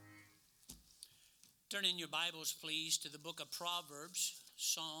Turn in your Bibles, please, to the book of Proverbs.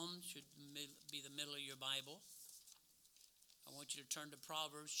 Psalm should be the middle of your Bible. I want you to turn to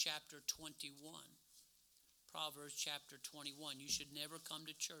Proverbs chapter 21. Proverbs chapter 21. You should never come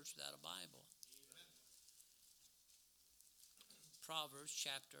to church without a Bible. Proverbs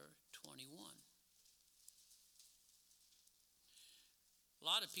chapter 21. A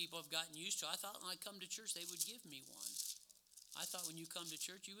lot of people have gotten used to it. I thought when I come to church, they would give me one. I thought when you come to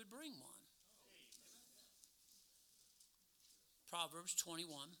church, you would bring one. Proverbs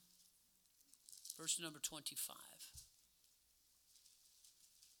 21, verse number 25.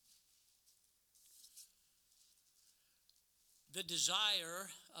 The desire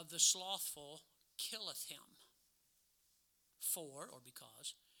of the slothful killeth him, or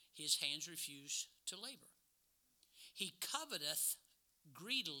because, his hands refuse to labor. He coveteth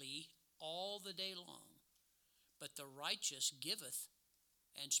greedily all the day long, but the righteous giveth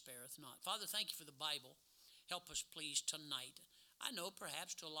and spareth not. Father, thank you for the Bible. Help us, please, tonight. I know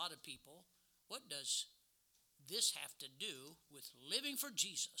perhaps to a lot of people, what does this have to do with living for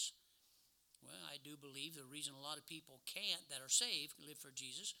Jesus? Well, I do believe the reason a lot of people can't, that are saved, live for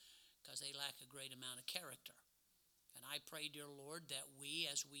Jesus, because they lack a great amount of character. And I pray, dear Lord, that we,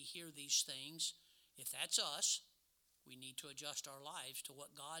 as we hear these things, if that's us, we need to adjust our lives to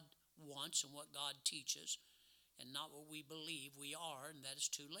what God wants and what God teaches, and not what we believe we are, and that is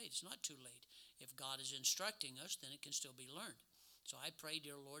too late. It's not too late. If God is instructing us, then it can still be learned. So I pray,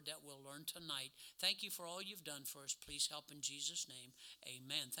 dear Lord, that we'll learn tonight. Thank you for all you've done for us. Please help in Jesus' name.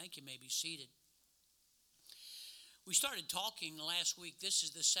 Amen. Thank you. You may be seated. We started talking last week. This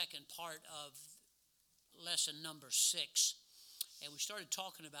is the second part of lesson number 6. And we started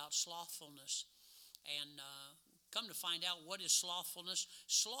talking about slothfulness. And come to find out, what is slothfulness?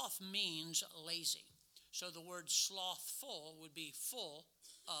 Sloth means lazy. So the word slothful would be full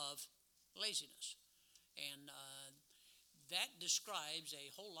of laziness. And that describes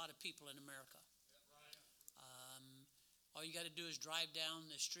a whole lot of people in America. All you got to do is drive down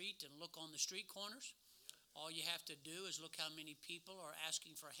the street and look on the street corners. All you have to do is look how many people are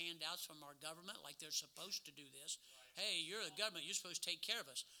asking for handouts from our government like they're supposed to do this. Hey, you're the government. You're supposed to take care of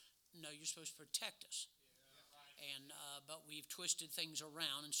us. No, you're supposed to protect us. But we've twisted things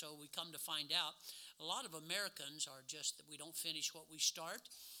around, and so we come to find out a lot of Americans are just that we don't finish what we start.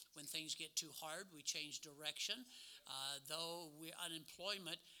 When things get too hard, we change direction. Though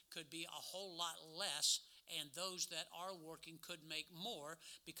unemployment could be a whole lot less, and those that are working could make more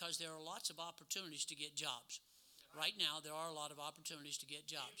because there are lots of opportunities to get jobs. Right now, there are a lot of opportunities to get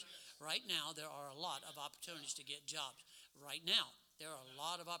jobs. Right now, there are a lot of opportunities to get jobs. Right now, there are a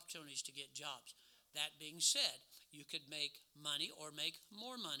lot of opportunities to get jobs. That being said, you could make money or make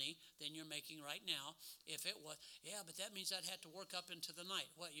more money than you're making right now if it was, yeah, but that means I'd have to work up into the night.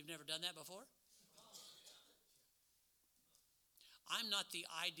 What, you've never done that before? I'm not the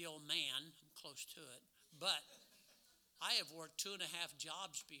ideal man, I'm close to it, but I have worked 2.5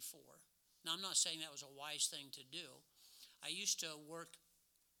 jobs before. Now, I'm not saying that was a wise thing to do. I used to work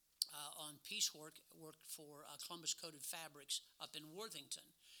on piecework, worked for Columbus Coated Fabrics up in Worthington.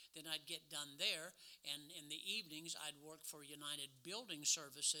 Then I'd get done there, and in the evenings, I'd work for United Building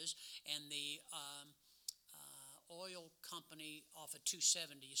Services and the oil company off of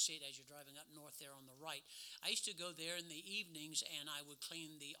 270. You see it as you're driving up north there on the right. I used to go there in the evenings, and I would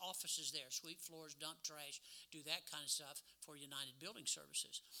clean the offices there, sweep floors, dump trash, do that kind of stuff for United Building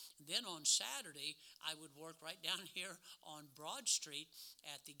Services. Then on Saturday, I would work right down here on Broad Street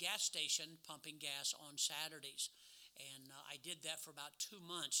at the gas station, pumping gas on Saturdays. And I did that for about 2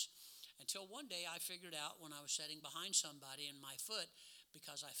 months until one day I figured out when I was sitting behind somebody and my foot,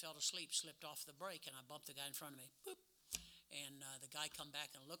 because I fell asleep, slipped off the brake, and I bumped the guy in front of me. Boop. And the guy come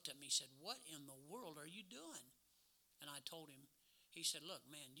back and looked at me and said, "What in the world are you doing?" And I told him. He said, "Look,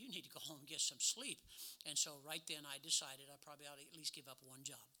 man, you need to go home and get some sleep." And so right then I decided I probably ought to at least give up one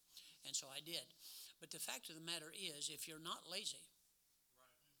job. And so I did. But the fact of the matter is, if you're not lazy,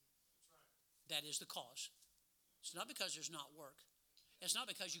 that is the cause. It's not because there's not work. It's not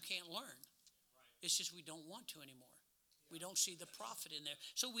because you can't learn. It's just we don't want to anymore. We don't see the profit in there.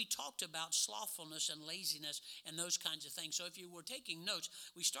 So we talked about slothfulness and laziness and those kinds of things. So if you were taking notes,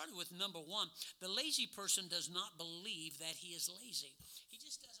 we started with number 1. The lazy person does not believe that he is lazy. He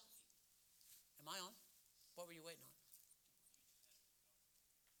just doesn't. Am I on? What were you waiting on?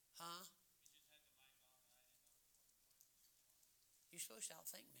 Huh? You're supposed to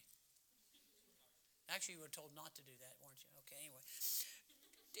outthink me. Actually, you were told not to do that, weren't you? Okay, anyway.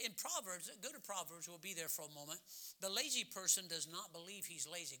 In Proverbs, go to Proverbs, we'll be there for a moment. The lazy person does not believe he's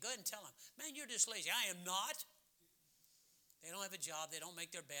lazy. Go ahead and tell him, "Man, you're just lazy." "I am not." They don't have a job. They don't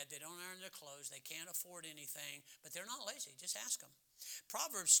make their bed. They don't earn their clothes. They can't afford anything. But they're not lazy. Just ask them.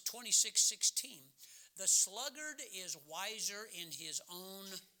 Proverbs 26:16. The sluggard is wiser in his own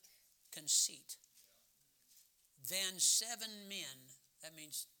conceit than 7 men. That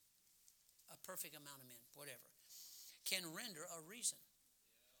means a perfect amount of men, whatever, can render a reason.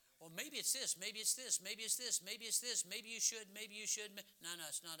 Well, maybe it's this, maybe it's this, maybe it's this, maybe it's this, maybe you should, maybe you should. No,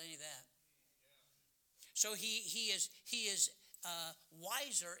 it's not any of that. So he is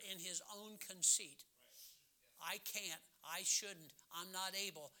wiser in his own conceit. I can't, I shouldn't, I'm not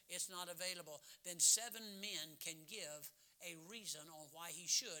able, it's not available. Then 7 men can give a reason on why he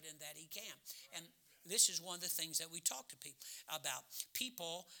should and that he can. And this is one of the things that we talk to people about.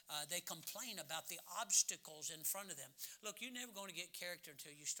 People, they complain about the obstacles in front of them. Look, you're never going to get character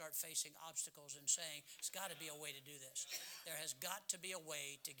until you start facing obstacles and saying, there's got to be a way to do this. There has got to be a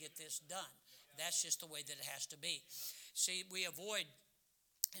way to get this done. That's just the way that it has to be. See, we avoid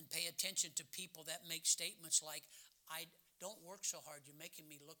and pay attention to people that make statements like, I don't work so hard, you're making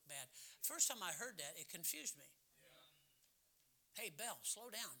me look bad. First time I heard that, it confused me. Hey, Belle, slow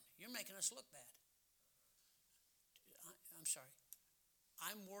down. You're making us look bad. I'm sorry.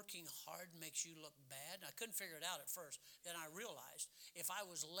 I'm working hard makes you look bad. I couldn't figure it out at first. Then I realized if I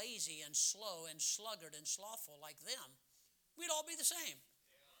was lazy and slow and sluggard and slothful like them, we'd all be the same.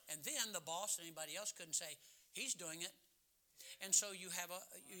 And then the boss and anybody else couldn't say, he's doing it. And so you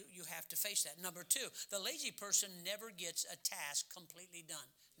have to face that. Number 2, the lazy person never gets a task completely done.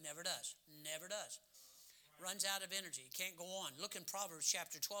 Never does. Never does. Runs out of energy. Can't go on. Look in Proverbs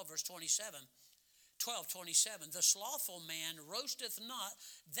chapter 12, verse 27. 12:27. The slothful man roasteth not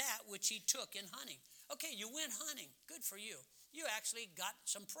that which he took in hunting. Okay, you went hunting. Good for you. You actually got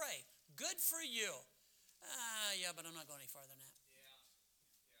some prey. Good for you. Yeah, but I'm not going any farther than that.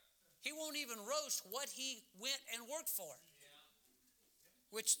 He won't even roast what he went and worked for.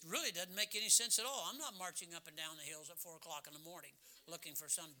 Which really doesn't make any sense at all. I'm not marching up and down the hills at 4 o'clock in the morning looking for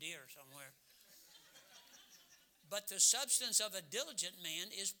some deer somewhere. But the substance of a diligent man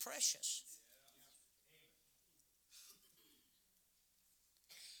is precious.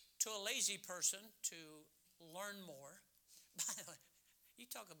 To a lazy person, to learn more. By the way, you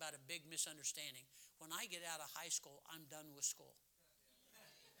talk about a big misunderstanding. When I get out of high school, I'm done with school.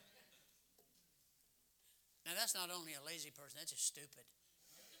 Now, that's not only a lazy person, that's just stupid.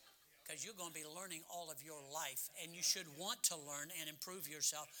 Because you're going to be learning all of your life, and you should want to learn and improve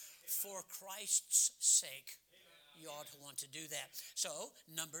yourself for Christ's sake. You ought to want to do that. So,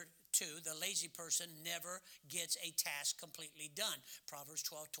 number 2, the lazy person never gets a task completely done. Proverbs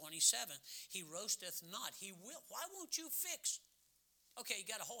 12:27. He roasteth not. He will. Why won't you fix? Okay, you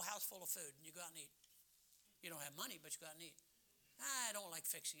got a whole house full of food, and you go out and eat. You don't have money, but you go out and eat. I don't like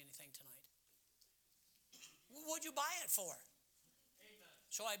fixing anything tonight. What'd you buy it for?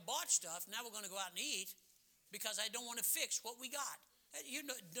 So I bought stuff. Now we're going to go out and eat because I don't want to fix what we got. You're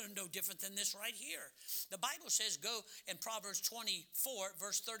no different than this right here. The Bible says, go in Proverbs 24,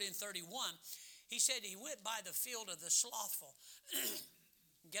 verse 30 and 31. He said he went by the field of the slothful.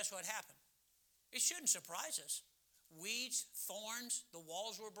 Guess what happened? It shouldn't surprise us. Weeds, thorns, the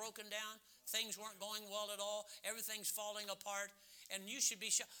walls were broken down. Things weren't going well at all. Everything's falling apart. And you should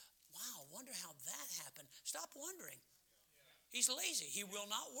be shocked. Wow, wonder how that happened. Stop wondering. He's lazy. He will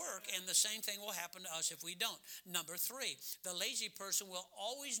not work, and the same thing will happen to us if we don't. Number 3, the lazy person will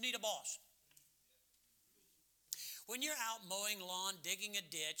always need a boss. When you're out mowing lawn, digging a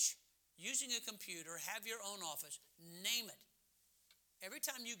ditch, using a computer, have your own office, name it. Every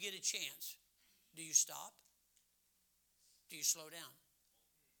time you get a chance, do you stop? Do you slow down?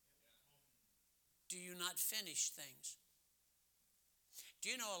 Do you not finish things? Do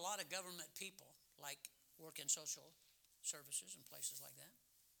you know a lot of government people, like work in social services and places like that,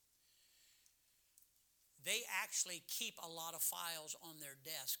 they actually keep a lot of files on their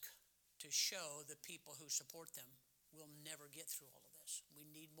desk to show the people who support them will never get through all of this. We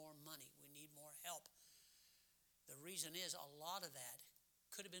need more money. We need more help. The reason is a lot of that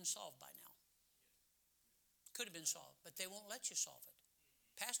could have been solved by now. Could have been solved, but they won't let you solve it.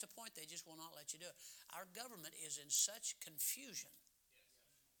 Past a point, they just will not let you do it. Our government is in such confusion.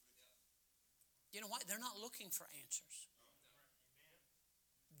 You know why? They're not looking for answers.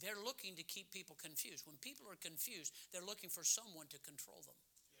 They're looking to keep people confused. When people are confused, they're looking for someone to control them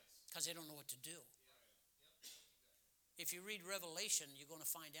because they don't know what to do. If you read Revelation, you're going to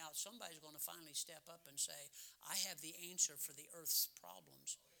find out somebody's going to finally step up and say, I have the answer for the earth's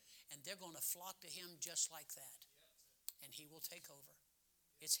problems. And they're going to flock to him just like that. And he will take over.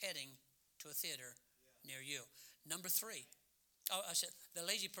 It's heading to a theater near you. Number 3. Oh, I said, the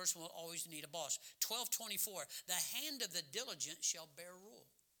lazy person will always need a boss. 12:24, the hand of the diligent shall bear rule.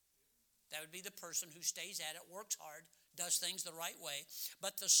 That would be the person who stays at it, works hard, does things the right way.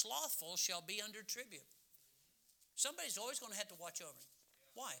 But the slothful shall be under tribute. Somebody's always going to have to watch over him.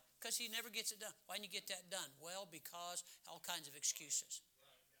 Why? Because he never gets it done. Why didn't you get that done? Well, because all kinds of excuses.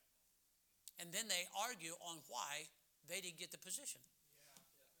 And then they argue on why they didn't get the position.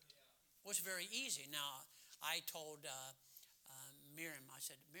 Well, it's very easy. Now, I told Miriam, I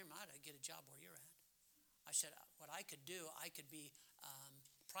said, Miriam, I ought to get a job where you're at. I said, what I could do, I could be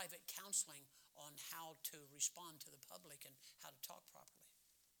private counseling on how to respond to the public and how to talk properly.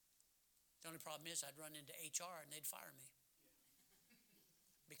 The only problem is I'd run into HR and they'd fire me.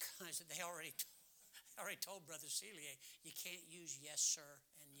 Because they already told Brother Celier, you can't use yes, sir,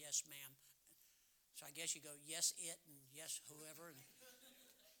 and yes, ma'am. So I guess you go, yes, it, and yes, whoever. And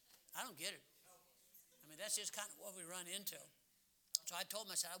I don't get it. I mean, that's just kind of what we run into. So I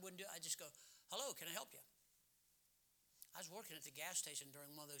told him, I said, I wouldn't do it. I just go, hello, can I help you? I was working at the gas station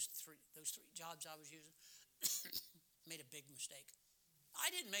during one of those three jobs I was using. Made a big mistake.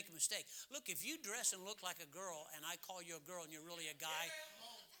 I didn't make a mistake. Look, if you dress and look like a girl and I call you a girl and you're really a guy,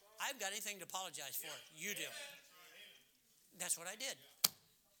 I haven't got anything to apologize for. You do. That's what I did.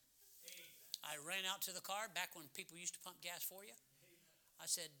 I ran out to the car back when people used to pump gas for you. I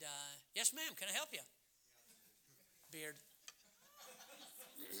said, yes, ma'am, can I help you? Beard.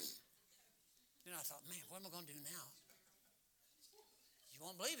 Then I thought, man, what am I going to do now? You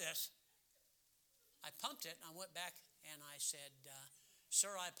won't believe this. I pumped it, and I went back, and I said,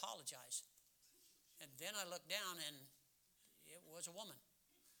 sir, I apologize. And then I looked down, and it was a woman.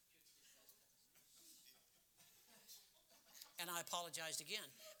 And I apologized again.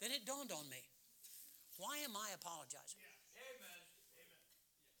 Then it dawned on me, why am I apologizing?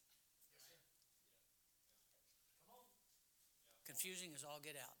 Confusing as all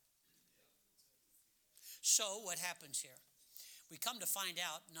get out. So what happens here? We come to find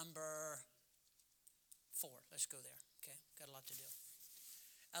out number 4. Let's go there. Okay, got a lot to do.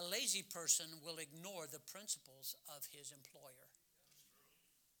 A lazy person will ignore the principles of his employer.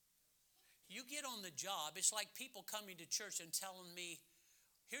 You get on the job, it's like people coming to church and telling me,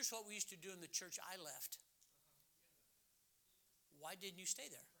 here's what we used to do in the church I left. Why didn't you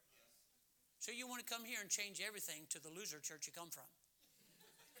stay there? So you want to come here and change everything to the loser church you come from.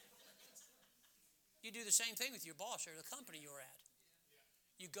 You do the same thing with your boss or the company you're at.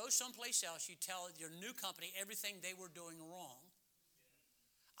 You go someplace else, you tell your new company everything they were doing wrong.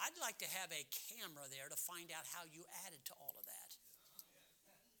 I'd like to have a camera there to find out how you added to all of that.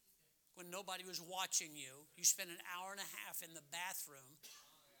 When nobody was watching you, you spent an hour and a half in the bathroom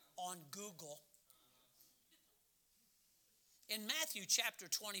on Google. In Matthew chapter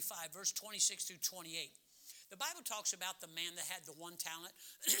 25, verse 26 through 28, the Bible talks about the man that had the one talent.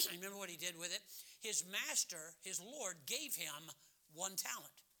 Remember what he did with it? His master, his Lord, gave him one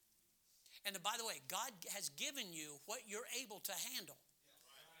talent. And by the way, God has given you what you're able to handle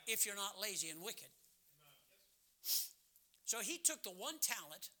if you're not lazy and wicked. So he took the one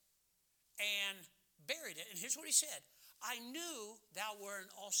talent and buried it. And here's what he said. I knew thou were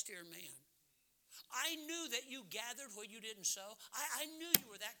an austere man. I knew that you gathered where you didn't sow. I knew you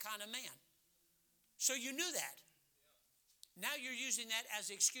were that kind of man. So you knew that. Now you're using that as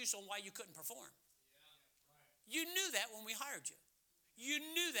the excuse on why you couldn't perform. You knew that when we hired you. You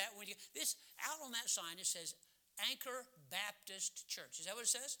knew that when you... This, out on that sign, it says Anchor Baptist Church. Is that what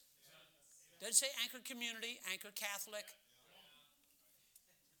it says? Doesn't say Anchor Community, Anchor Catholic.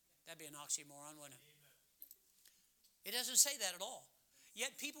 That'd be an oxymoron, wouldn't it? It doesn't say that at all.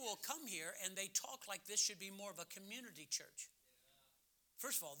 Yet people will come here and they talk like this should be more of a community church.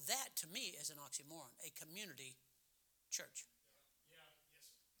 First of all, that to me is an oxymoron, a community church.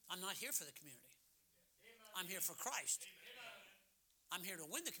 I'm not here for the community. I'm here for Christ. I'm here to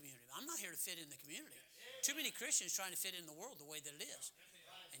win the community. I'm not here to fit in the community. Too many Christians trying to fit in the world the way that it is.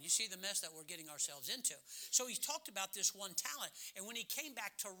 And you see the mess that we're getting ourselves into. So he talked about this one talent. And when he came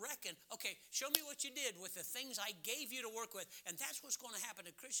back to reckon, okay, show me what you did with the things I gave you to work with. And that's what's going to happen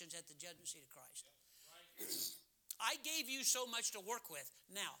to Christians at the judgment seat of Christ. I gave you so much to work with.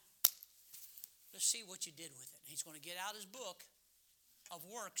 Now, let's see what you did with it. He's going to get out his book of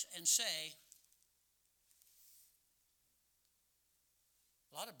works and say,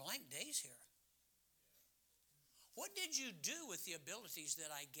 a lot of blank days here. What did you do with the abilities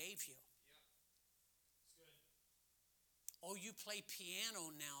that I gave you? Oh, you play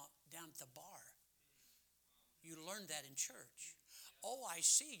piano now down at the bar. You learned that in church. Oh, I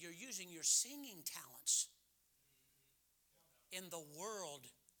see. You're using your singing talents in the world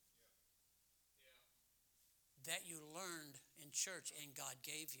that you learned in church and God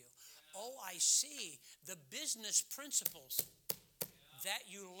gave you. Oh, I see the business principles that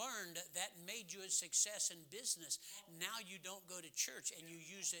you learned that made you a success in business. Now you don't go to church and you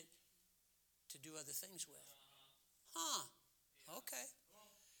use it to do other things with. Okay.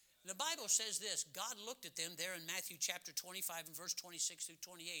 The Bible says this. God looked at them there in Matthew chapter 25 and verse 26 through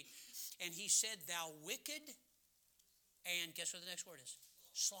 28. And he said, thou wicked, and guess what the next word is?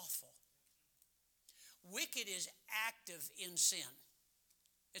 Slothful. Wicked is active in sin.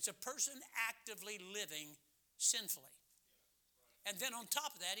 It's a person actively living sinfully. And then on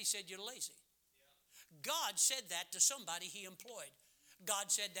top of that, he said, you're lazy. God said that to somebody he employed. God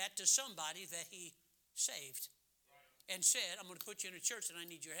said that to somebody that he saved. And said, I'm going to put you in a church and I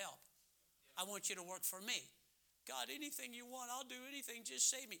need your help. I want you to work for me. God, anything you want, I'll do anything, just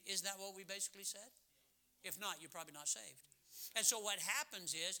save me. Isn't that what we basically said? If not, you're probably not saved. And so what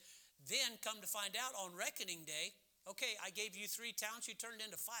happens is, then come to find out on reckoning day, okay, I gave you 3 talents, you turned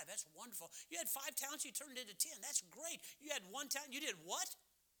into 5. That's wonderful. You had 5 talents, you turned into 10. That's great. You had 1 talent, you did what?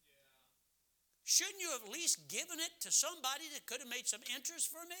 Shouldn't you have at least given it to somebody that could have made some interest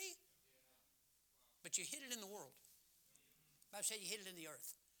for me? But you hid it in the world. The Bible said you hid it in the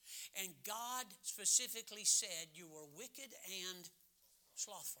earth. And God specifically said you were wicked and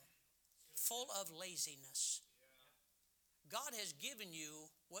slothful, full of laziness. God has given you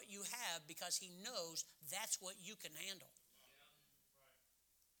what you have because he knows that's what you can handle.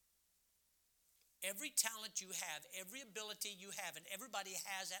 Every talent you have, every ability you have, and everybody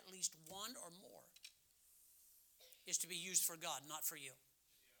has at least one or more, is to be used for God, not for you.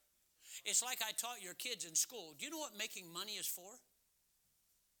 It's like I taught your kids in school. Do you know what making money is for?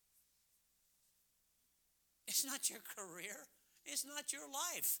 It's not your career. It's not your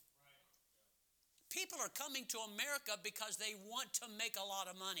life. People are coming to America because they want to make a lot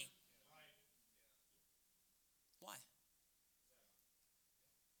of money. Why?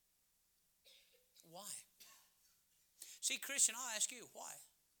 Why? See, Christian, I'll ask you, why?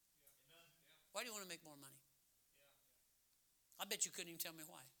 Why do you want to make more money? I bet you couldn't even tell me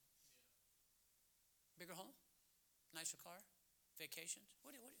why. Bigger home? Nicer car? Vacations?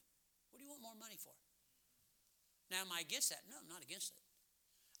 What do you want more money for? Now, am I against that? No, I'm not against it.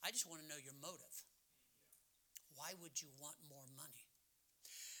 I just want to know your motive. Why would you want more money?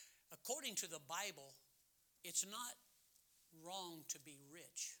 According to the Bible, it's not wrong to be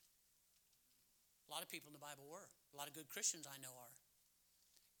rich. A lot of people in the Bible were. A lot of good Christians I know are.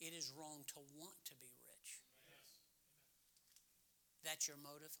 It is wrong to want to be rich. That's your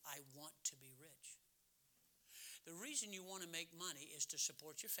motive? I want to be rich. The reason you want to make money is to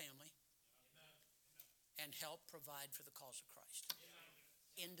support your family and help provide for the cause of Christ.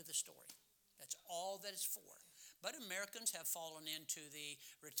 End of the story. That's all that it's for. But Americans have fallen into the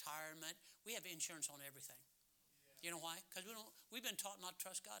retirement. We have insurance on everything. You know why? Because we've been taught not to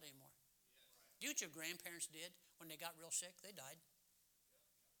trust God anymore. Do you know what your grandparents did when they got real sick? They died.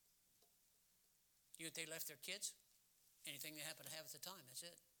 You know what they left their kids? Anything they happen to have at the time, that's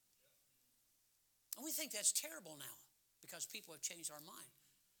it. And we think that's terrible now because people have changed our mind.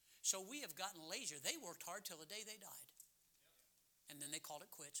 So we have gotten lazier. They worked hard till the day they died. And then they called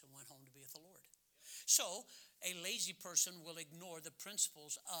it quits and went home to be with the Lord. So a lazy person will ignore the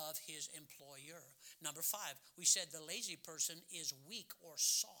principles of his employer. Number 5, we said the lazy person is weak or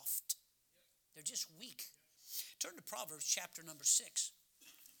soft. They're just weak. Turn to Proverbs chapter number 6.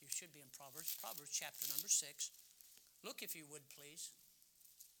 You should be in Proverbs. Proverbs chapter number 6. Look if you would, please.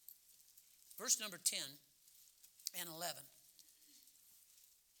 Verse number 10 and 11.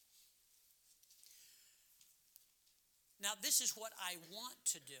 Now, this is what I want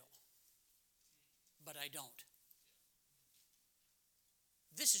to do, but I don't.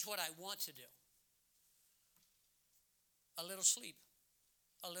 This is what I want to do. A little sleep,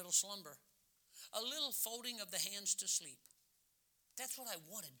 a little slumber, a little folding of the hands to sleep. That's what I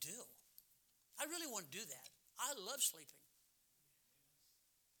want to do. I really want to do that. I love sleeping.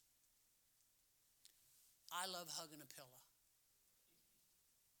 I love hugging a pillow.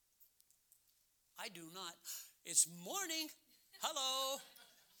 I do not. It's morning. Hello.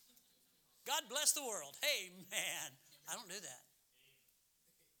 God bless the world. Hey, man. I don't do that.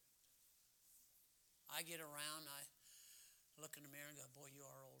 I get around, I look in the mirror and go, boy, you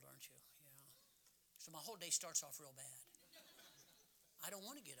are old, aren't you? Yeah. So my whole day starts off real bad. I don't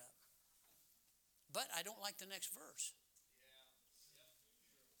want to get up. But I don't like the next verse.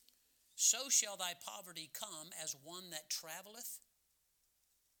 So shall thy poverty come as one that traveleth,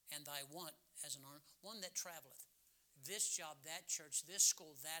 and thy want as an arm, one that traveleth. This job, that church, this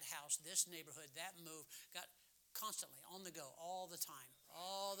school, that house, this neighborhood, that move, got constantly on the go all the time.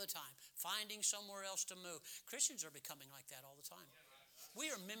 All the time. Finding somewhere else to move. Christians are becoming like that all the time. We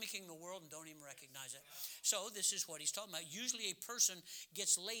are mimicking the world and don't even recognize it. So this is what he's talking about. Usually a person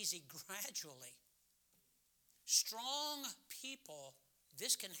gets lazy gradually. Strong people,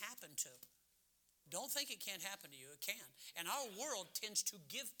 this can happen to. Don't think it can't happen to you. It can. And our world tends to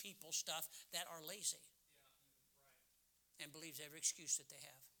give people stuff that are lazy and believes every excuse that they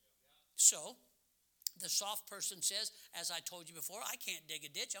have. So the soft person says, as I told you before, I can't dig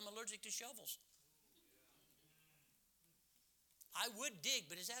a ditch. I'm allergic to shovels. I would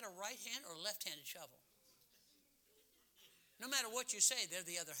dig, but is that a right hand or a left-handed shovel? No matter what you say, they're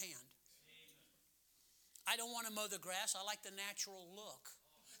the other hand. I don't want to mow the grass. I like the natural look.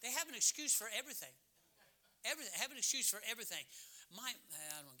 They have an excuse for everything. Everything. Have an excuse for everything. I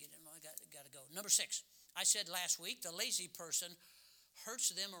don't get it. I got to go. Number 6. I said last week, the lazy person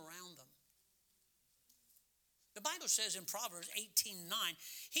hurts them around them. The Bible says in Proverbs 18:9,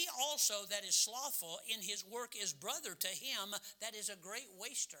 he also that is slothful in his work is brother to him that is a great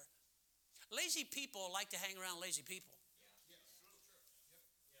waster. Lazy people like to hang around lazy people.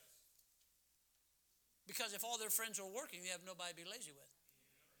 Because if all their friends are working, they have nobody to be lazy with.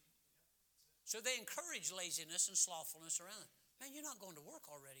 So they encourage laziness and slothfulness around them. Man, you're not going to work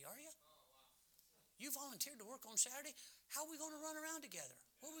already, are you? You volunteered to work on Saturday. How are we going to run around together?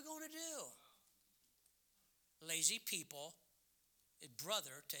 What are we going to do? Lazy people is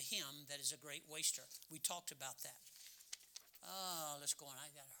brother to him that is a great waster. We talked about that. Let's go on. I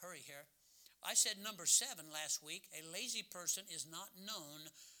got to hurry here. I said number 7 last week. A lazy person is not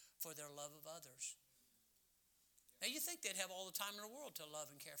known for their love of others. Now you think they'd have all the time in the world to love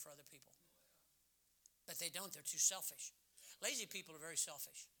and care for other people. But they don't. They're too selfish. Lazy people are very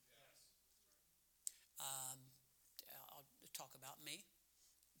selfish. I'll talk about me.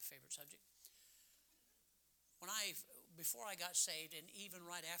 Favorite subject. Before I got saved, and even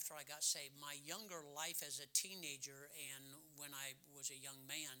right after I got saved, my younger life as a teenager and when I was a young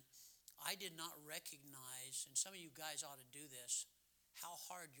man, I did not recognize, and some of you guys ought to do this, how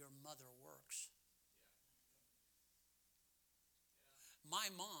hard your mother works. My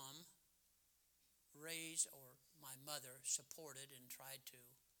mom my mother supported and tried to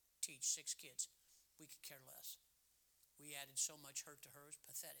teach 6 kids. We could care less. We added so much hurt to her, it was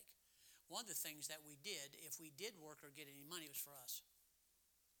pathetic. One of the things that we did, if we did work or get any money, it was for us.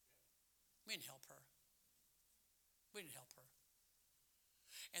 We didn't help her.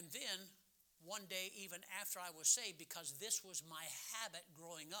 And then, one day, even after I was saved, because this was my habit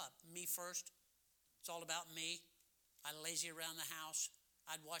growing up, me first, it's all about me. I lazy around the house.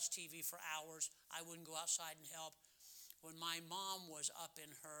 I'd watch TV for hours. I wouldn't go outside and help. When my mom was up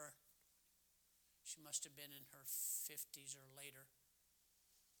in her, she must have been in her 50s or later,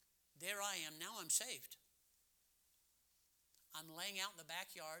 there I am. Now I'm saved. I'm laying out in the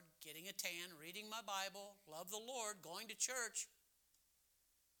backyard, getting a tan, reading my Bible, love the Lord, going to church.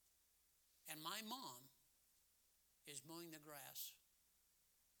 And my mom is mowing the grass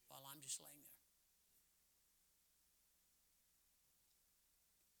while I'm just laying there.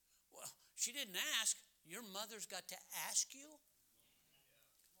 Well, she didn't ask. Your mother's got to ask you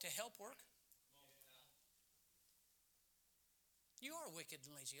to help work? You are wicked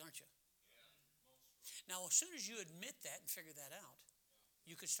and lazy, aren't you? Now, as soon as you admit that and figure that out,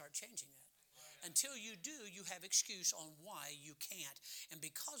 you could start changing that. Until you do, you have excuse on why you can't. And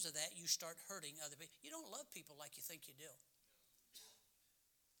because of that, you start hurting other people. You don't love people like you think you do.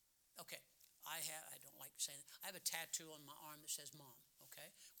 Okay, I don't like saying it. I have a tattoo on my arm that says Mom,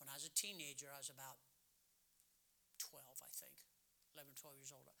 okay? When I was a teenager, I was about 12, I think. 11, 12 years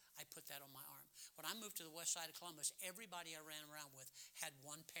old. I put that on my arm. When I moved to the west side of Columbus, everybody I ran around with had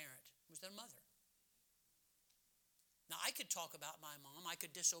one parent. It was their mother. Now, I could talk about my mom. I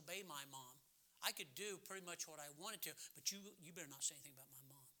could disobey my mom. I could do pretty much what I wanted to, but you better not say anything about my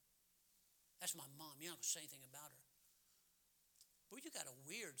mom. That's my mom. You're not going to say anything about her. But you got a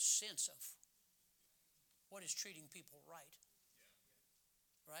weird sense of what is treating people right.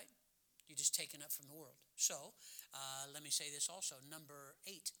 Right? You're just taken up from the world. So, let me say this also. Number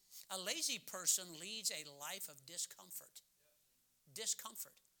 8. A lazy person leads a life of discomfort.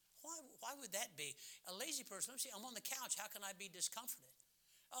 Discomfort. Why would that be? A lazy person, let me see, I'm on the couch. How can I be discomforted?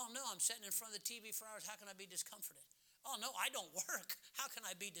 Oh, no, I'm sitting in front of the TV for hours. How can I be discomforted? Oh, no, I don't work. How can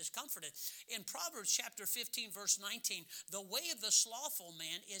I be discomforted? In Proverbs chapter 15, verse 19, the way of the slothful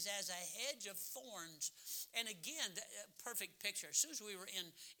man is as a hedge of thorns. And again, perfect picture. As soon as we were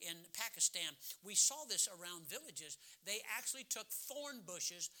in Pakistan, we saw this around villages. They actually took thorn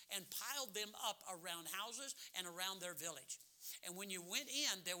bushes and piled them up around houses and around their village. And when you went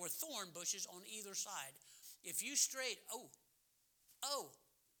in, there were thorn bushes on either side. If you strayed, Oh,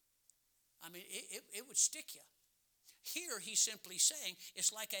 I mean, it would stick you. Here he's simply saying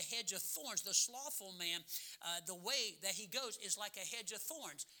it's like a hedge of thorns. The slothful man, the way that he goes is like a hedge of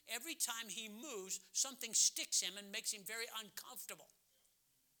thorns. Every time he moves, something sticks him and makes him very uncomfortable.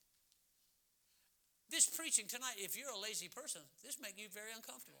 This preaching tonight, if you're a lazy person, this makes you very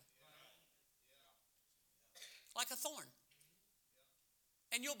uncomfortable. Like a thorn.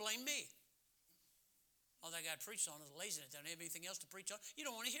 And you'll blame me. All that guy preached on is laziness. Don't have anything else to preach on. You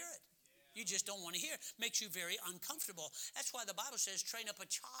don't want to hear it. You just don't want to hear it. Makes you very uncomfortable. That's why the Bible says, train up a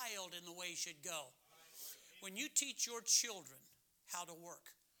child in the way he should go. When you teach your children how to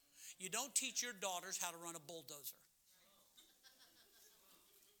work, you don't teach your daughters how to run a bulldozer.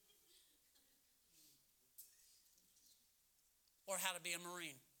 Or how to be a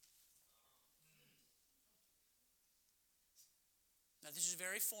Marine. Now, this is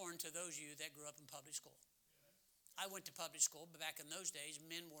very foreign to those of you that grew up in public school. I went to public school, but back in those days,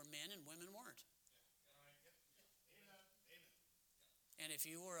 men were men and women weren't. And if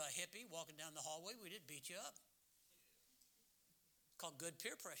you were a hippie walking down the hallway, we did beat you up. Called good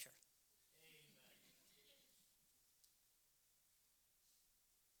peer pressure.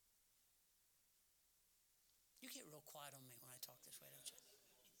 You get real quiet on me when I talk this way, don't you?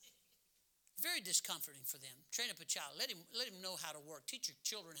 Very discomforting for them. Train up a child. Let him know how to work. Teach your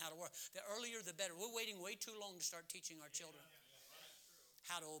children how to work. The earlier, the better. We're waiting way too long to start teaching our children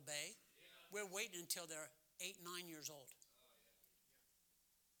how to obey. We're waiting until they're 8, 9 years old.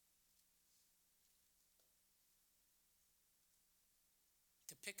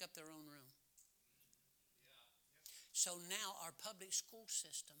 To pick up their own room. So now our public school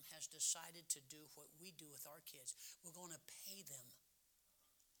system has decided to do what we do with our kids. We're going to pay them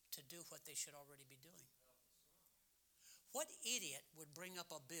to do what they should already be doing. What idiot would bring up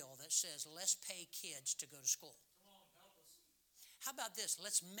a bill that says, let's pay kids to go to school? How about this?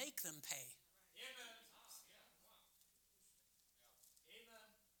 Let's make them pay.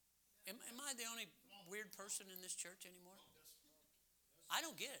 Am I the only weird person in this church anymore? I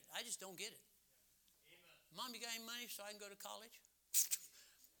don't get it. I just don't get it. Mom, you got any money so I can go to college?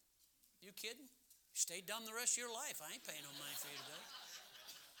 You kidding? Stay dumb the rest of your life. I ain't paying no money for you to go.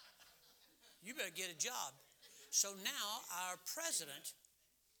 You better get a job. So now our president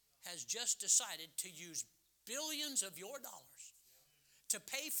has just decided to use billions of your dollars to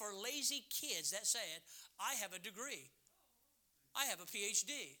pay for lazy kids that said, I have a degree. I have a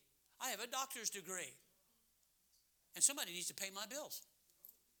PhD. I have a doctor's degree. And somebody needs to pay my bills.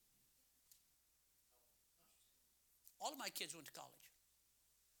 All of my kids went to college.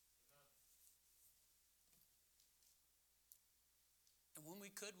 And when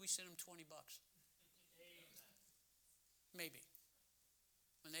we could, we sent them $20. Maybe.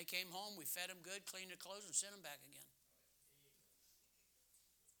 When they came home, we fed them good, cleaned their clothes, and sent them back again.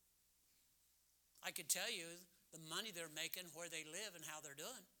 I could tell you the money they're making, where they live, and how they're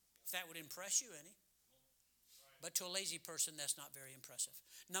doing, if that would impress you any. But to a lazy person, that's not very impressive.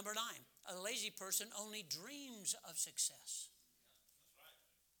 Number 9, a lazy person only dreams of success.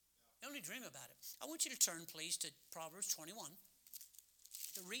 They only dream about it. I want you to turn, please, to Proverbs 21.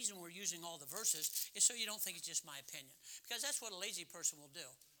 The reason we're using all the verses is so you don't think it's just my opinion. Because that's what a lazy person will do.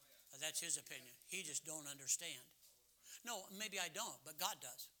 That's his opinion. He just don't understand. No, maybe I don't, but God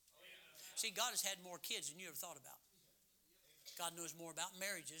does. See, God has had more kids than you ever thought about. God knows more about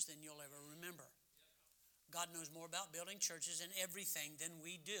marriages than you'll ever remember. God knows more about building churches and everything than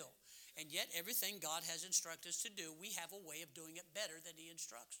we do. And yet everything God has instructed us to do, we have a way of doing it better than he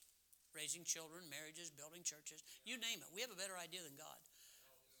instructs. Raising children, marriages, building churches, you name it. We have a better idea than God.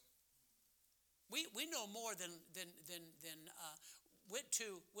 We know more than went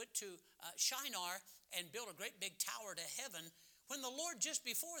to Shinar and built a great big tower to heaven when the Lord just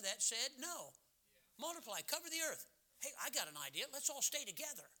before that said, no, multiply, cover the earth. Hey, I got an idea. Let's all stay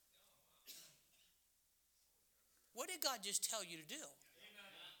together. What did God just tell you to do?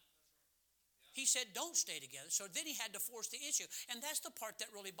 He said, don't stay together. So then he had to force the issue. And that's the part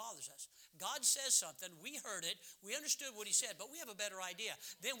that really bothers us. God says something. We heard it. We understood what he said, but we have a better idea.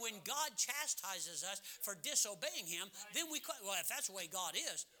 Then when God chastises us for disobeying him, then we, well, if that's the way God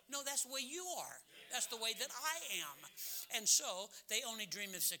is, no, that's the way you are. That's the way that I am. And so they only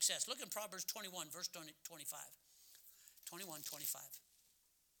dream of success. Look in Proverbs 21, verse 25. 21, 25.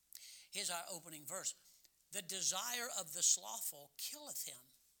 Here's our opening verse. The desire of the slothful killeth him.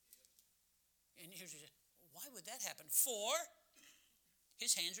 And here's what he said, why would that happen? For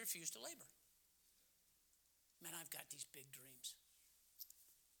his hands refuse to labor. Man, I've got these big dreams.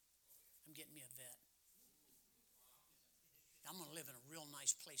 I'm getting me a vet. I'm going to live in a real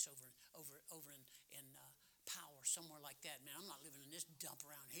nice place over in Powell. or somewhere like that. Man, I'm not living in this dump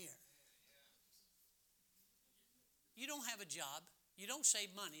around here. You don't have a job. You don't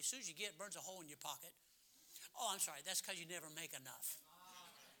save money. As soon as you get it, burns a hole in your pocket. Oh, I'm sorry. That's because you never make enough.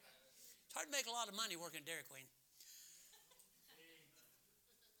 It's hard to make a lot of money working at Dairy Queen.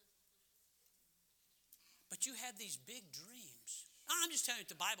 But you have these big dreams. I'm just telling you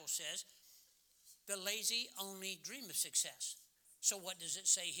what the Bible says. The lazy only dream of success. So what does it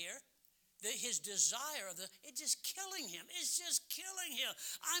say here? His desire it's just killing him. It's just killing him.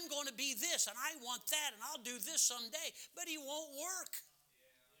 I'm going to be this, and I want that, and I'll do this someday. But he won't work.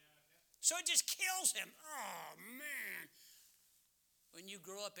 So it just kills him. Oh, man. When you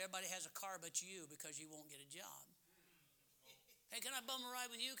grow up, everybody has a car but you because you won't get a job. Hey, can I bum a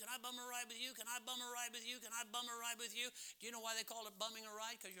ride with you? Can I bum a ride with you? Can I bum a ride with you? Can I bum a ride with you? Do you know why they call it bumming a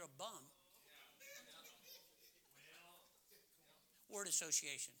ride? Because you're a bum. Word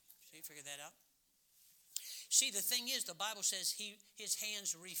association. See, figure that out? See, the thing is, the Bible says his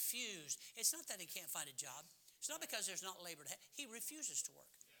hands refused. It's not that he can't find a job. It's not because there's not labor. He refuses to work.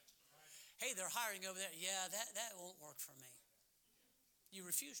 Hey, they're hiring over there. Yeah, that won't work for me. You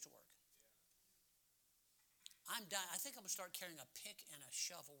refuse to work. I'm dying. I think I'm going to start carrying a pick and a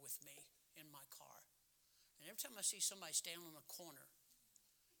shovel with me in my car. And every time I see somebody standing on a corner,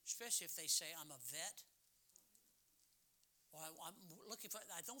 especially if they say I'm a vet, or I'm looking for,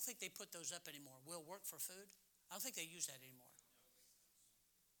 I don't think they put those up anymore. Will work for food. I don't think they use that anymore.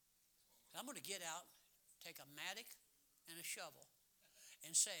 I'm going to get out, take a mattock and a shovel,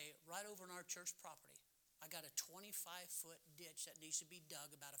 and say, right over on our church property, I got a 25-foot ditch that needs to be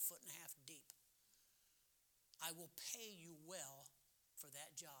dug about 1.5 feet deep. I will pay you well for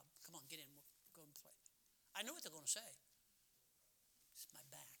that job. Come on, get in. We'll go and play. I know what they're going to say. It's my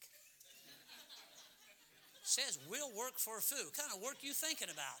back. It says, we'll work for food. What kind of work you thinking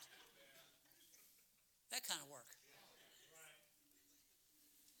about? That kind of work.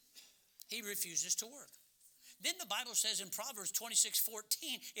 He refuses to work. Then the Bible says in Proverbs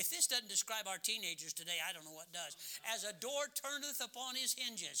 26:14, if this doesn't describe our teenagers today, I don't know what does. As a door turneth upon his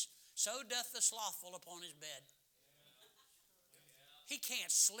hinges, so doth the slothful upon his bed. He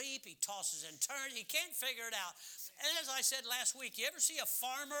can't sleep. He tosses and turns. He can't figure it out. And as I said last week, you ever see a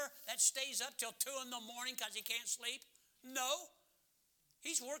farmer that stays up till 2 in the morning because he can't sleep? No.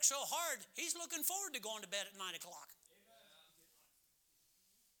 He's worked so hard, he's looking forward to going to bed at 9 o'clock.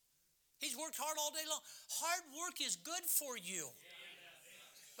 He's worked hard all day long. Hard work is good for you.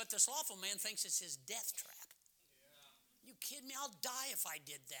 But the slothful man thinks it's his death trap. You kidding me? I'll die if I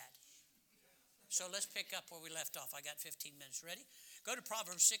did that. So let's pick up where we left off. I got 15 minutes. Ready? Go to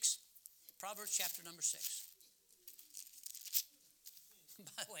Proverbs 6. Proverbs chapter number 6.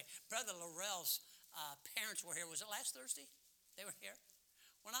 By the way, Brother Laurel's parents were here. Was it last Thursday? They were here.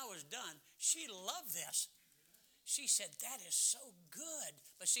 When I was done, she loved this. She said, that is so good.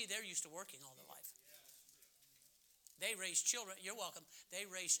 But see, they're used to working all their life. They raise children. You're welcome. They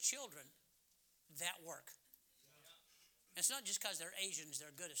raise children that work. It's not just because they're Asians,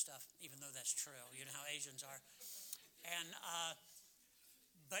 they're good at stuff, even though that's true. You know how Asians are. And,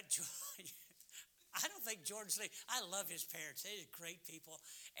 but I don't think Jordan's leaving. I love his parents. They're great people.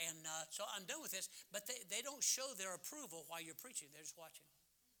 And so I'm done with this. But they don't show their approval while you're preaching. They're just watching.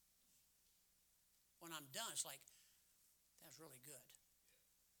 When I'm done, it's like, that's really good.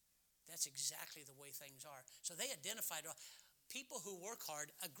 That's exactly the way things are. So they identified, people who work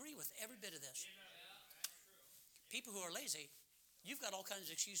hard agree with every bit of this. People who are lazy, you've got all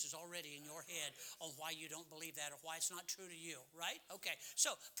kinds of excuses already in your head on why you don't believe that or why it's not true to you, right? Okay,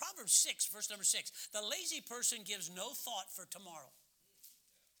 so Proverbs 6, verse number 6. The lazy person gives no thought for tomorrow.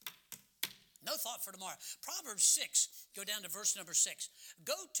 No thought for tomorrow. Proverbs 6, go down to verse number 6.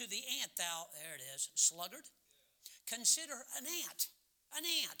 Go to the ant, thou, there it is, sluggard. Consider an ant. An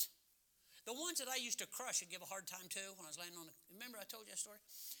ant. The ones that I used to crush and give a hard time to when I was laying on the, remember I told you that story?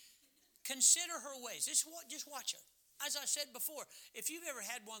 Consider her ways. Just watch her. As I said before, if you've ever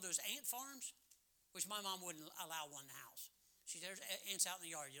had one of those ant farms, which my mom wouldn't allow one in the house. There's ants out in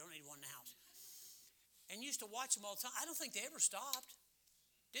the yard. You don't need one in the house. And used to watch them all the time. I don't think they ever stopped.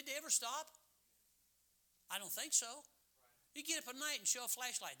 Did they ever stop? I don't think so. You get up at night and show a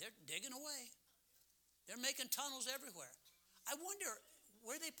flashlight. They're digging away. They're making tunnels everywhere. I wonder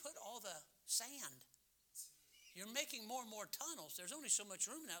where they put all the sand. You're making more and more tunnels. There's only so much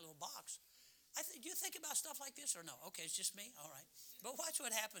room in that little box. Do you think about stuff like this or no? Okay, it's just me? All right. But watch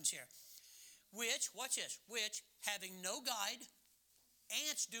what happens here. Watch this, which, having no guide,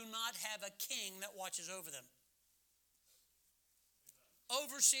 ants do not have a king that watches over them.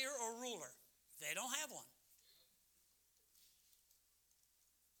 Overseer or ruler. They don't have one.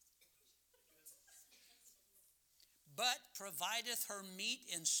 but provideth her meat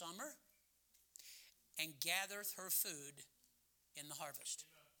in summer, and gathereth her food in the harvest.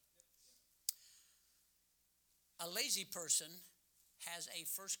 A lazy person has a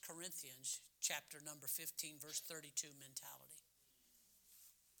 1 Corinthians chapter number 15, verse 32 mentality.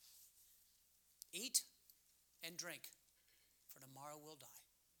 Eat and drink, for tomorrow we'll die.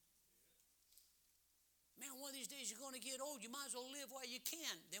 Man, one of these days you're going to get old. You might as well live while you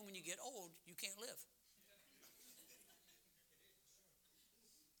can. Then when you get old, you can't live.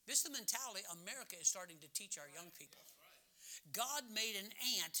 This is the mentality America is starting to teach our young people. God made an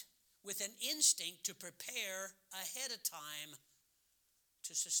ant with an instinct to prepare ahead of time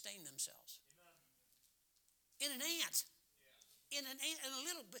to sustain themselves. In an ant. In a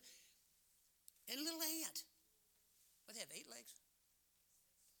little ant. What, they have 8 legs?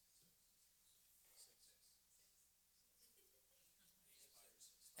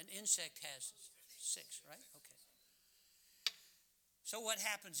 An insect has 6, right? Okay. So what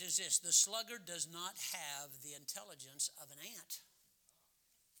happens is this: the sluggard does not have the intelligence of an ant.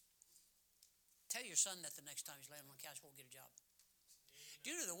 Tell your son that the next time he's laying on the couch, won't get a job.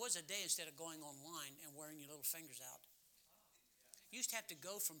 Do you know there was a day, instead of going online and wearing your little fingers out, you used to have to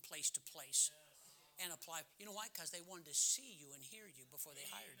go from place to place and apply. You know why? Because they wanted to see you and hear you before they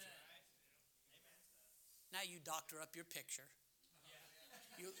hired you. Now you doctor up your picture.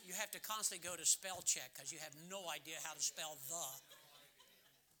 You have to constantly go to spell check because you have no idea how to spell the.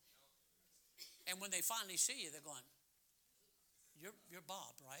 And when they finally see you, they're going, you're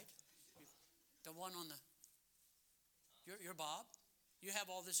Bob, right? The one on the, you're Bob. You have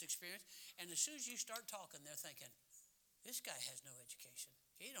all this experience. And as soon as you start talking, they're thinking, this guy has no education.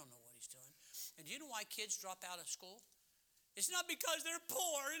 He don't know what he's doing. And do you know why kids drop out of school? It's not because they're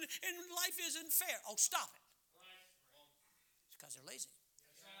poor and life isn't fair. Oh, stop it. It's because they're lazy.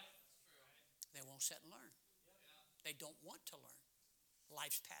 They won't sit and learn. They don't want to learn.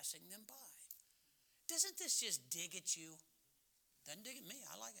 Life's passing them by. Doesn't this just dig at you? Doesn't dig at me.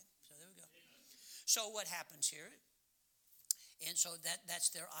 I like it. So there we go. So what happens here? And so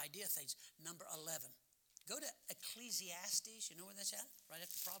that's their idea of things. Number 11. Go to Ecclesiastes. You know where that's at? Right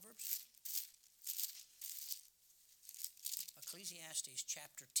after Proverbs. Ecclesiastes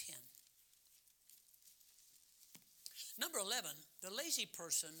chapter 10. Number 11. The lazy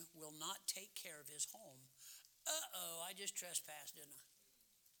person will not take care of his home. Uh-oh, I just trespassed, didn't I?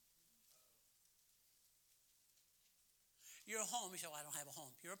 Your home, you say, well, I don't have a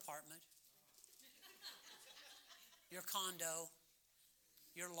home. Your apartment, your condo,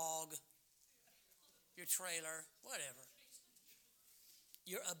 your log, your trailer, whatever.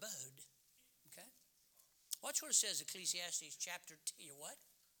 Your abode, okay? Watch what it says, Ecclesiastes chapter 10. Your what?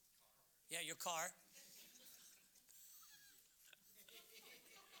 Yeah, your car.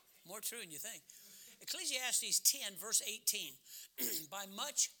 More true than you think. Ecclesiastes 10, verse 18. By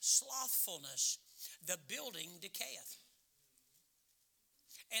much slothfulness the building decayeth,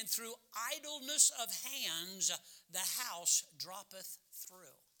 and through idleness of hands the house droppeth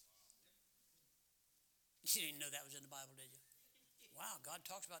through. You didn't know that was in the Bible, did you? Wow, God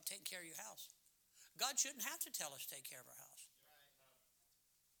talks about taking care of your house. God shouldn't have to tell us to take care of our house.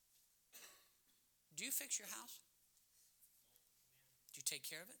 Do you fix your house? Do you take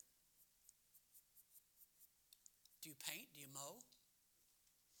care of it? Do you paint? Do you mow?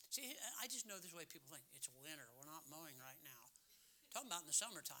 See, I just know this way people think. It's winter. We're not mowing right now. Talking about in the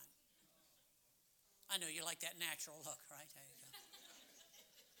summertime. I know you like that natural look, right? There you go.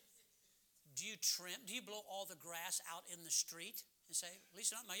 Do you trim? Do you blow all the grass out in the street and say, at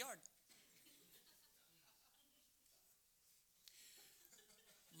least not in my yard?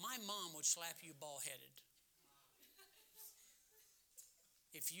 My mom would slap you bald-headed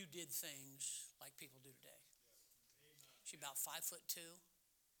if you did things like people do today. She's about 5'2",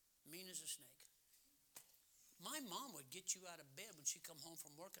 mean as a snake. My mom would get you out of bed when she'd come home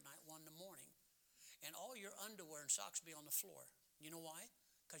from work at night 1 a.m, and all your underwear and socks would be on the floor. You know why?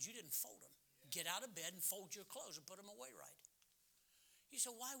 Because you didn't fold them. Get out of bed and fold your clothes and put them away right. You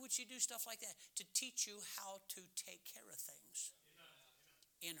say, why would she do stuff like that? To teach you how to take care of things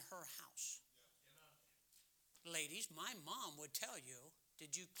in her house. Ladies, my mom would tell you,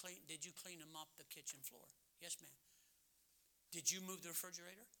 did you clean and mop the kitchen floor? Yes, ma'am. Did you move the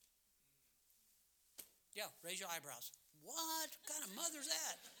refrigerator? Yeah, raise your eyebrows. What kind of mother's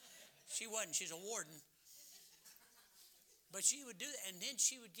that? She wasn't. She's a warden. But she would do that, and then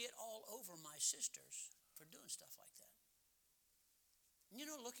she would get all over my sisters for doing stuff like that. And you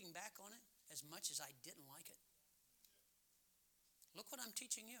know, looking back on it, as much as I didn't like it, look what I'm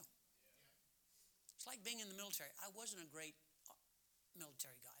teaching you. It's like being in the military. I wasn't a great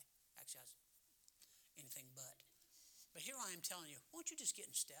military guy. Actually, I was anything but. But here I am telling you, won't you just get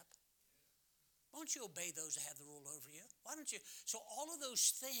in step? Why don't you obey those that have the rule over you? Why don't you? So all of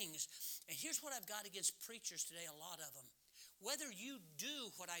those things, and here's what I've got against preachers today, a lot of them. Whether you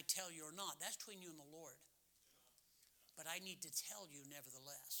do what I tell you or not, that's between you and the Lord. But I need to tell you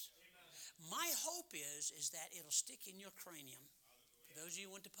nevertheless. My hope is that it'll stick in your cranium. For those of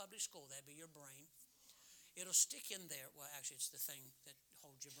you who went to public school, that'd be your brain. It'll stick in there. Well, actually, it's the thing that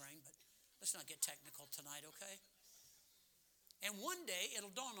holds your brain, but let's not get technical tonight, okay? And one day,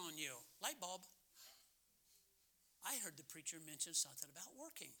 it'll dawn on you. Light bulb. I heard the preacher mention something about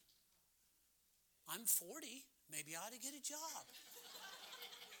working. I'm 40. Maybe I ought to get a job.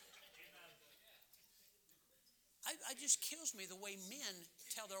 It just kills me the way men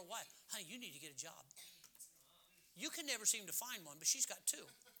tell their wife, honey, you need to get a job. You can never seem to find one, but she's got two.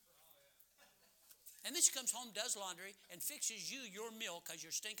 And then she comes home, does laundry, and fixes you your meal because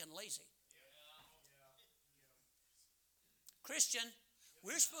you're stinking lazy. Christian,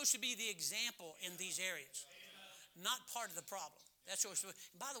 we're supposed to be the example in these areas. Not part of the problem. That's what we're supposed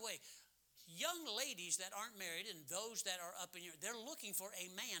to. By the way, young ladies that aren't married and those that are up in here, they're looking for a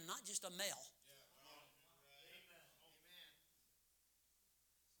man, not just a male.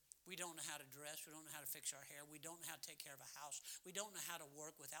 We don't know how to dress. We don't know how to fix our hair. We don't know how to take care of a house. We don't know how to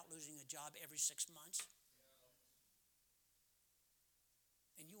work without losing a job every 6 months.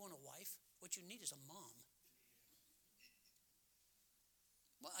 And you want a wife? What you need is a mom.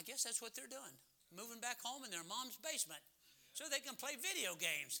 Well, I guess that's what they're doing. Moving back home in their mom's basement so they can play video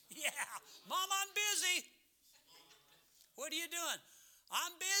games. Yeah, Mom, I'm busy. What are you doing?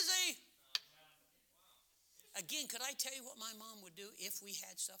 I'm busy. Again, could I tell you what my mom would do if we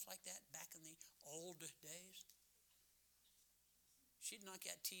had stuff like that back in the old days? She'd knock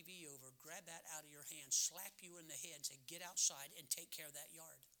that TV over, grab that out of your hand, slap you in the head, and say, get outside and take care of that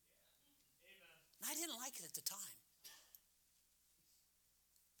yard. And I didn't like it at the time.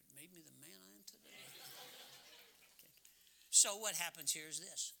 But it made me the man I am today. Okay. So what happens here is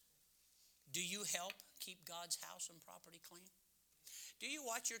this. Do you help keep God's house and property clean? Do you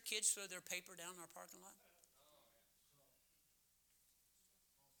watch your kids throw their paper down our parking lot?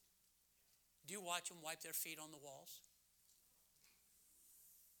 Do you watch them wipe their feet on the walls?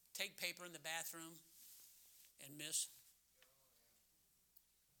 Take paper in the bathroom and miss?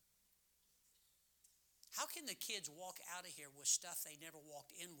 How can the kids walk out of here with stuff they never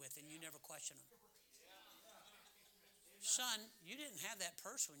walked in with and you never question them? Son, you didn't have that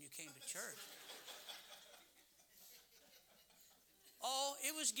purse when you came to church. Oh,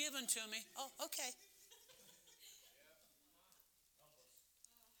 it was given to me. Oh, okay.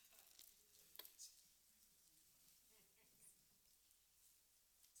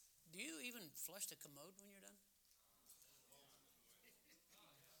 Do you even flush the commode when you're done?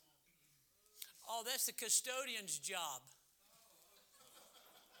 Oh, that's the custodian's job.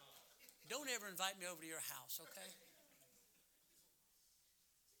 Don't ever invite me over to your house, okay?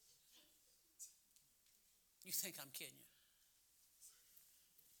 You think I'm kidding you.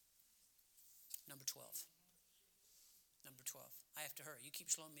 Number 12. Number 12. I have to hurry. You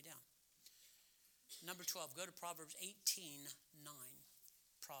keep slowing me down. Number 12. Go to Proverbs 18:9.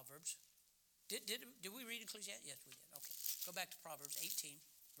 Proverbs. Did we read Ecclesiastes? Yes, we did. Okay. Go back to Proverbs 18,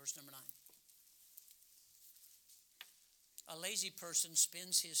 verse number 9. A lazy person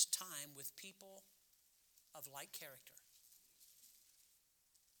spends his time with people of like character.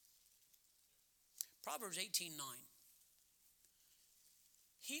 Proverbs 18:9.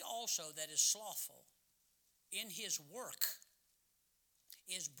 He also that is slothful in his work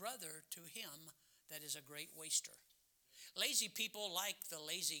is brother to him that is a great waster. Lazy people like the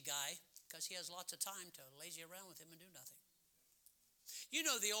lazy guy because he has lots of time to lazy around with him and do nothing. You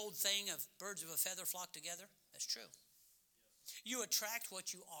know the old thing of birds of a feather flock together? That's true. You attract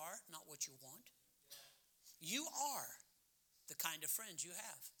what you are, not what you want. You are the kind of friends you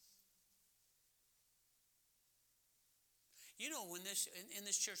have. You know, when in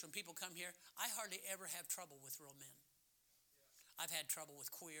this church, when people come here, I hardly ever have trouble with real men. I've had trouble with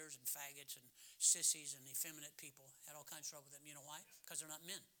queers and faggots and sissies and effeminate people. Had all kinds of trouble with them. You know why? Because they're not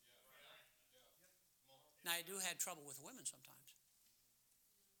men. Now, I do have trouble with women sometimes.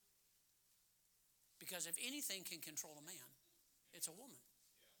 Because if anything can control a man, it's a woman.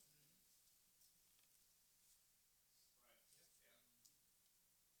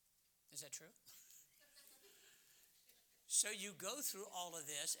 Is that true? So you go through all of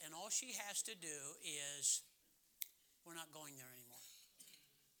this, and all she has to do is, we're not going there anymore.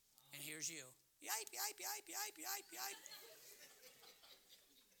 And here's you. Yipe, yipe, yipe, yipe, yipe, yipe.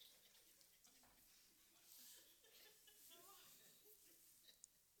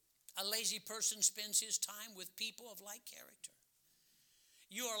 A lazy person spends his time with people of like character.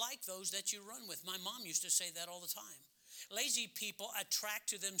 You are like those that you run with. My mom used to say that all the time. Lazy people attract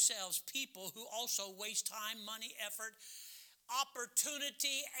to themselves people who also waste time, money, effort,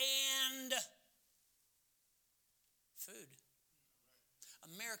 opportunity, and food.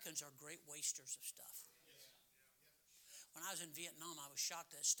 Americans are great wasters of stuff. When I was in Vietnam, I was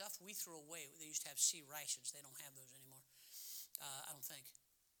shocked at stuff we threw away. They used to have C rations. They don't have those anymore. I don't think.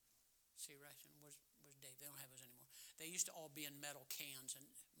 C ration, where's Dave? They don't have those anymore. They used to all be in metal cans, and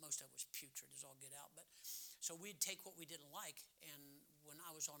most of it was putrid as all get out. But so we'd take what we didn't like, and when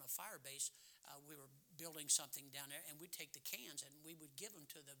I was on a fire base, we were building something down there, and we'd take the cans and we would give them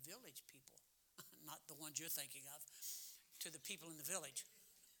to the village people, not the ones you're thinking of, to the people in the village.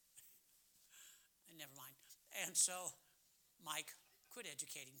 And never mind. And so, Mike, quit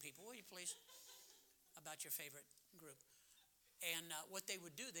educating people, will you please, about your favorite group. And what they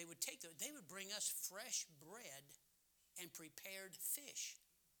would do, they would bring us fresh bread and prepared fish.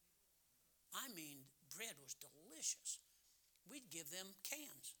 I mean, bread was delicious. We'd give them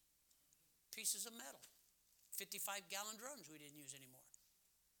cans, pieces of metal, 55-gallon drums we didn't use anymore.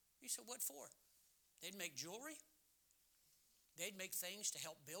 You said, what for? They'd make jewelry. They'd make things to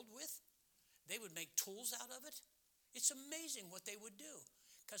help build with. They would make tools out of it. It's amazing what they would do,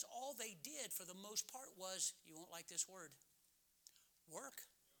 because all they did for the most part was, you won't like this word, work.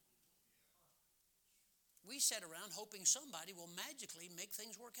 We sat around hoping somebody will magically make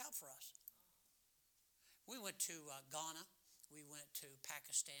things work out for us. We went to Ghana, we went to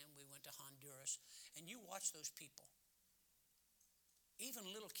Pakistan, we went to Honduras, and you watch those people. Even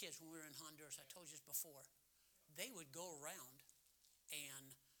little kids, when we were in Honduras, I told you this before, they would go around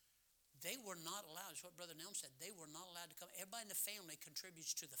and they were not allowed, it's what Brother Nelm said, they were not allowed to come. Everybody in the family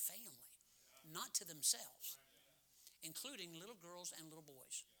contributes to the family, not to themselves, including little girls and little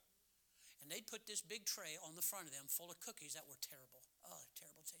boys. And they'd put this big tray on the front of them full of cookies that were terrible. Oh,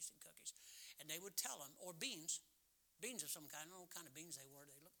 terrible tasting cookies. And they would tell them, or beans of some kind. I don't know what kind of beans they were.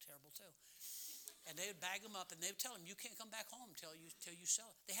 They looked terrible too. And they would bag them up and they would tell them, you can't come back home till you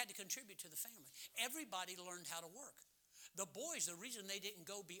sell it. They had to contribute to the family. Everybody learned how to work. The boys, the reason they didn't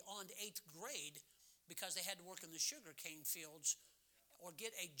go beyond 8th grade, because they had to work in the sugar cane fields or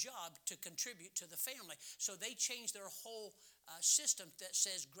get a job to contribute to the family. So they changed their whole system that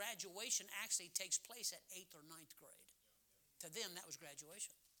says graduation actually takes place at 8th or 9th grade. To them, that was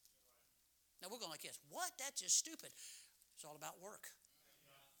graduation. Now we're going like this. What? That's just stupid. It's all about work.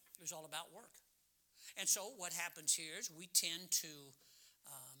 It was all about work. And so what happens here is we tend to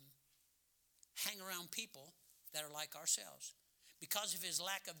hang around people that are like ourselves. Because of his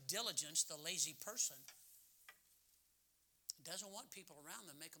lack of diligence, the lazy person doesn't want people around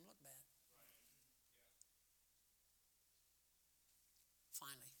them, make them look bad.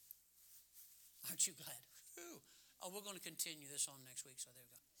 Finally. Aren't you glad? Whew. Oh, we're going to continue this on next week, so there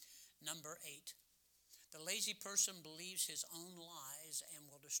we go. Number 8. The lazy person believes his own lies and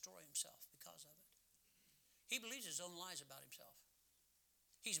will destroy himself because of it. He believes his own lies about himself.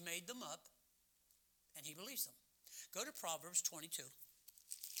 He's made them up, and he believes them. Go to Proverbs 22.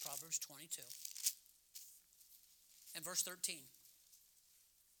 Proverbs 22. And verse 13.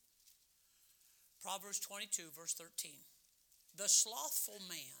 Proverbs 22, verse 13. The slothful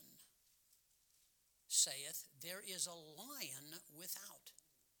man saith, there is a lion without.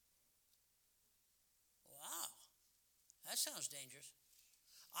 Wow, that sounds dangerous.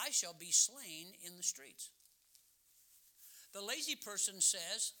 I shall be slain in the streets. The lazy person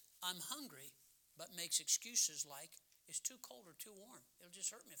says, I'm hungry, but makes excuses like, it's too cold or too warm. It'll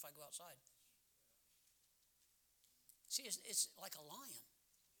just hurt me if I go outside. See, it's like a lion.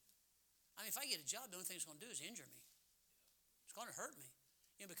 I mean, if I get a job, the only thing it's going to do is injure me. It's going to hurt me,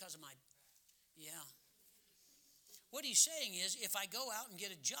 because of my, What he's saying is, if I go out and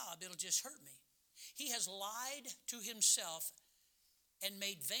get a job, it'll just hurt me. He has lied to himself and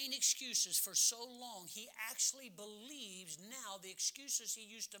made vain excuses for so long, he actually believes now the excuses he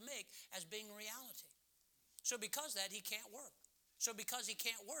used to make as being reality. So because of that, he can't work. So because he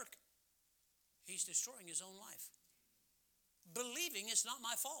can't work, he's destroying his own life. Believing it's not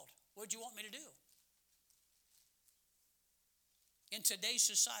my fault. What do you want me to do? In today's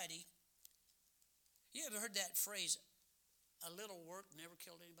society, you ever heard that phrase, a little work never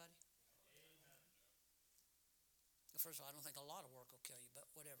killed anybody? First of all, I don't think a lot of work will kill you, but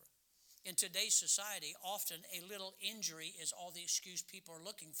whatever. In today's society, often a little injury is all the excuse people are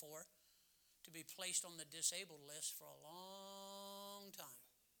looking for to be placed on the disabled list for a long time.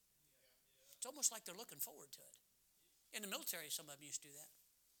 It's almost like they're looking forward to it. In the military, some of them used to do that.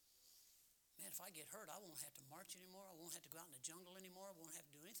 Man, if I get hurt, I won't have to march anymore. I won't have to go out in the jungle anymore. I won't have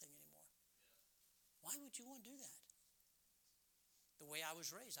to do anything anymore. Why would you want to do that? The way I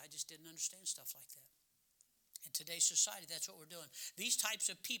was raised, I just didn't understand stuff like that. In today's society, that's what we're doing. These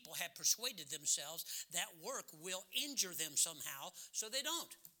types of people have persuaded themselves that work will injure them somehow, so they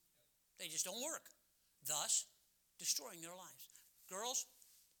don't. They just don't work, thus destroying their lives. Girls,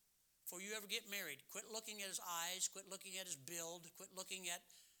 before you ever get married, quit looking at his eyes, quit looking at his build, quit looking at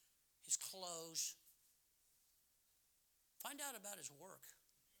his clothes. Find out about his work.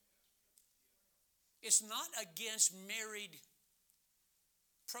 It's not against married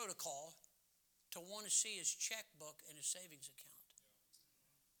protocol to want to see his checkbook and his savings account.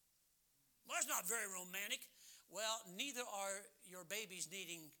 Well, that's not very romantic. Well, neither are your babies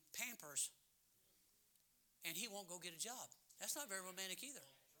needing Pampers, and he won't go get a job. That's not very romantic either.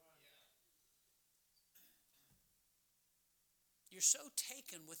 You're so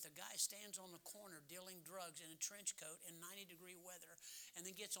taken with the guy stands on the corner dealing drugs in a trench coat in 90-degree weather and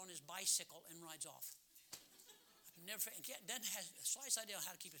then gets on his bicycle and rides off. Doesn't have the slightest idea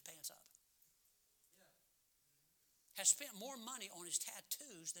how to keep his pants up. Has spent more money on his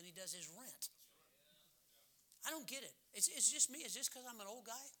tattoos than he does his rent. I don't get it. It's just me. Is this because I'm an old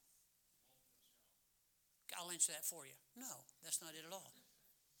guy? I'll answer that for you. No, that's not it at all.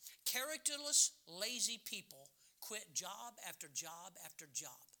 Characterless, lazy people quit job after job after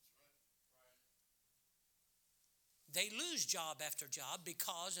job. They lose job after job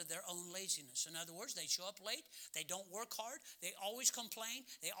because of their own laziness. In other words, they show up late, they don't work hard, they always complain,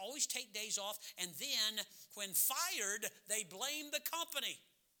 they always take days off, and then when fired, they blame the company.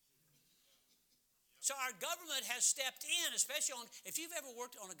 So our government has stepped in, especially if you've ever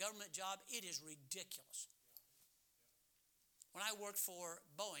worked on a government job, it is ridiculous. When I worked for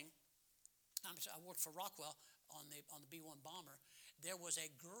Boeing, I worked for Rockwell on the B-1 bomber, there was a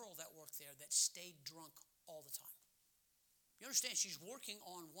girl that worked there that stayed drunk all the time. You understand, she's working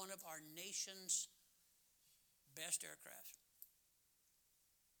on one of our nation's best aircraft.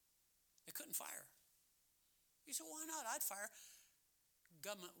 They couldn't fire her. You said, why not? I'd fire her.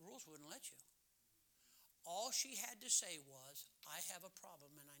 Government rules wouldn't let you. All she had to say was, I have a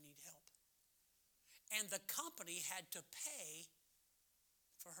problem and I need help. And the company had to pay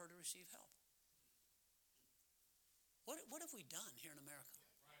for her to receive help. What have we done here in America?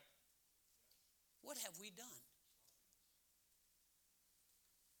 What have we done?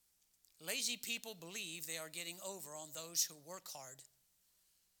 Lazy people believe they are getting over on those who work hard.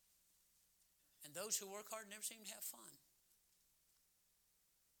 And those who work hard never seem to have fun.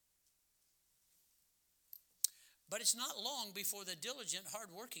 But it's not long before the diligent,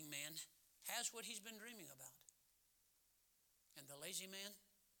 hard-working man has what he's been dreaming about. And the lazy man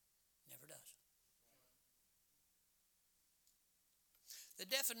never does. The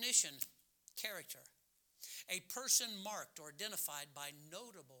definition, character. A person marked or identified by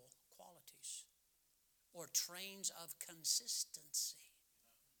notable qualities or traits of consistency.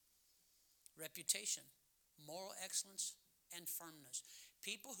 Reputation, moral excellence, and firmness.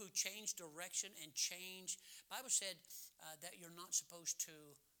 People who change direction and change. Bible said that you're not supposed to,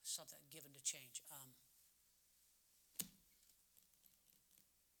 something given to change.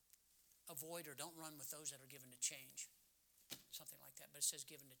 Avoid or don't run with those that are given to change. Something like that, but it says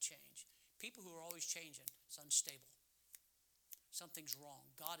given to change. People who are always changing, it's unstable. Something's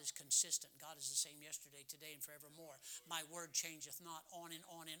wrong. God is consistent. God is the same yesterday, today, and forevermore. My word changeth not, on and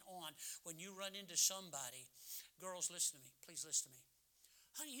on and on. When you run into somebody, girls, listen to me. Please listen to me.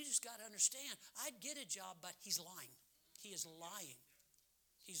 Honey, you just got to understand, I'd get a job, but he's lying. He is lying.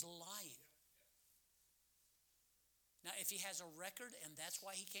 He's lying. Now, if he has a record and that's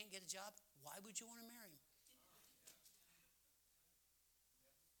why he can't get a job, why would you want to marry him?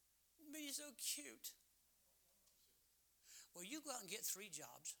 But he's so cute. Well, you go out and get 3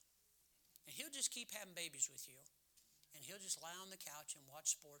 jobs, and he'll just keep having babies with you, and he'll just lie on the couch and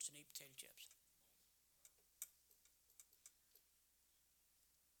watch sports and eat potato chips.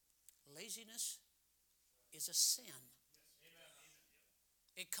 Laziness is a sin.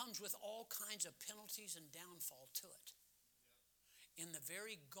 It comes with all kinds of penalties and downfall to it. In the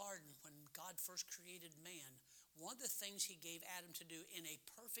very garden, when God first created man, one of the things he gave Adam to do in a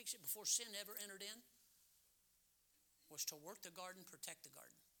perfect, before sin ever entered in, was to work the garden, protect the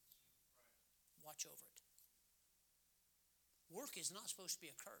garden. Watch over it. Work is not supposed to be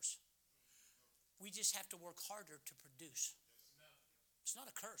a curse. We just have to work harder to produce. It's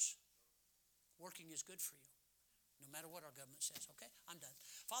not a curse. Working is good for you, no matter what our government says, okay? I'm done.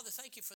 Father, thank you for